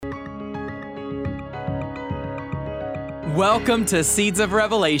Welcome to Seeds of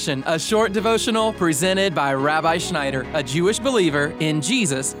Revelation, a short devotional presented by Rabbi Schneider, a Jewish believer in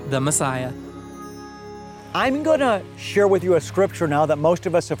Jesus, the Messiah. I'm going to share with you a scripture now that most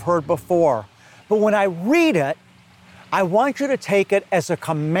of us have heard before. But when I read it, I want you to take it as a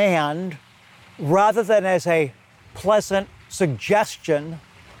command rather than as a pleasant suggestion,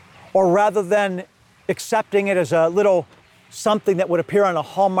 or rather than accepting it as a little something that would appear on a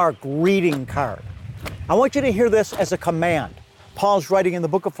Hallmark greeting card. I want you to hear this as a command. Paul's writing in the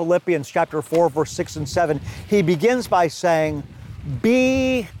book of Philippians, chapter 4, verse 6 and 7. He begins by saying,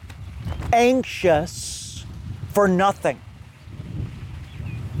 "Be anxious for nothing."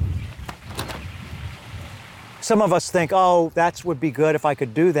 Some of us think, oh, that would be good if I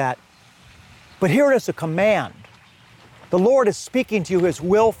could do that. But here it is a command. The Lord is speaking to you His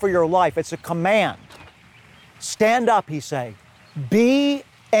will for your life. It's a command. Stand up, He's saying. Be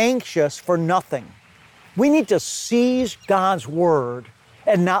anxious for nothing. We need to seize God's word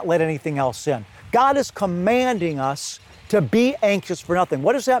and not let anything else in. God is commanding us to be anxious for nothing.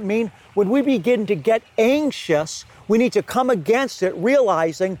 What does that mean? When we begin to get anxious, we need to come against it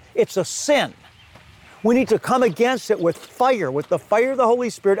realizing it's a sin. We need to come against it with fire, with the fire of the Holy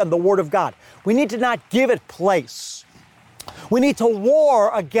Spirit and the Word of God. We need to not give it place. We need to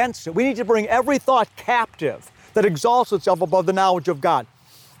war against it. We need to bring every thought captive that exalts itself above the knowledge of God.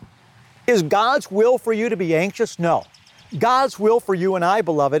 Is God's will for you to be anxious? No. God's will for you and I,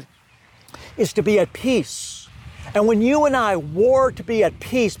 beloved, is to be at peace. And when you and I war to be at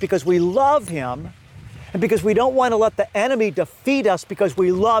peace because we love Him and because we don't want to let the enemy defeat us because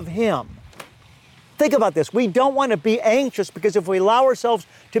we love Him. Think about this. We don't want to be anxious because if we allow ourselves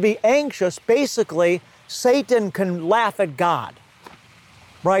to be anxious, basically, Satan can laugh at God.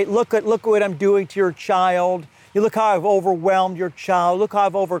 Right? Look what I'm doing to your child. You look how I've overwhelmed your child. Look how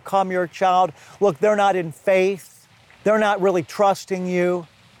I've overcome your child. Look, they're not in faith. They're not really trusting you.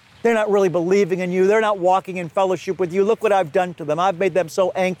 They're not really believing in you. They're not walking in fellowship with you. Look what I've done to them. I've made them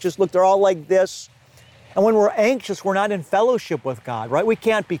so anxious. Look, they're all like this. And when we're anxious, we're not in fellowship with God, right? We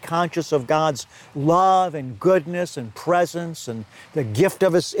can't be conscious of God's love and goodness and presence and the gift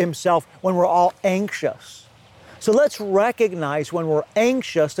of Himself when we're all anxious. So let's recognize when we're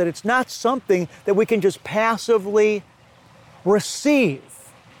anxious that it's not something that we can just passively receive.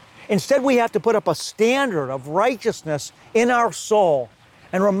 Instead, we have to put up a standard of righteousness in our soul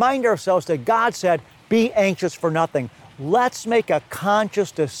and remind ourselves that God said, be anxious for nothing. Let's make a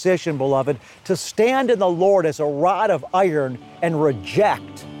conscious decision, beloved, to stand in the Lord as a rod of iron and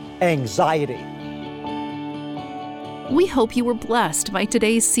reject anxiety. We hope you were blessed by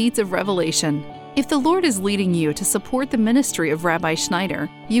today's Seeds of Revelation. If the Lord is leading you to support the ministry of Rabbi Schneider,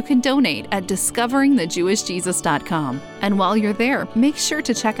 you can donate at discoveringthejewishjesus.com. And while you're there, make sure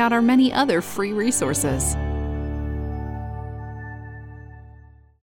to check out our many other free resources.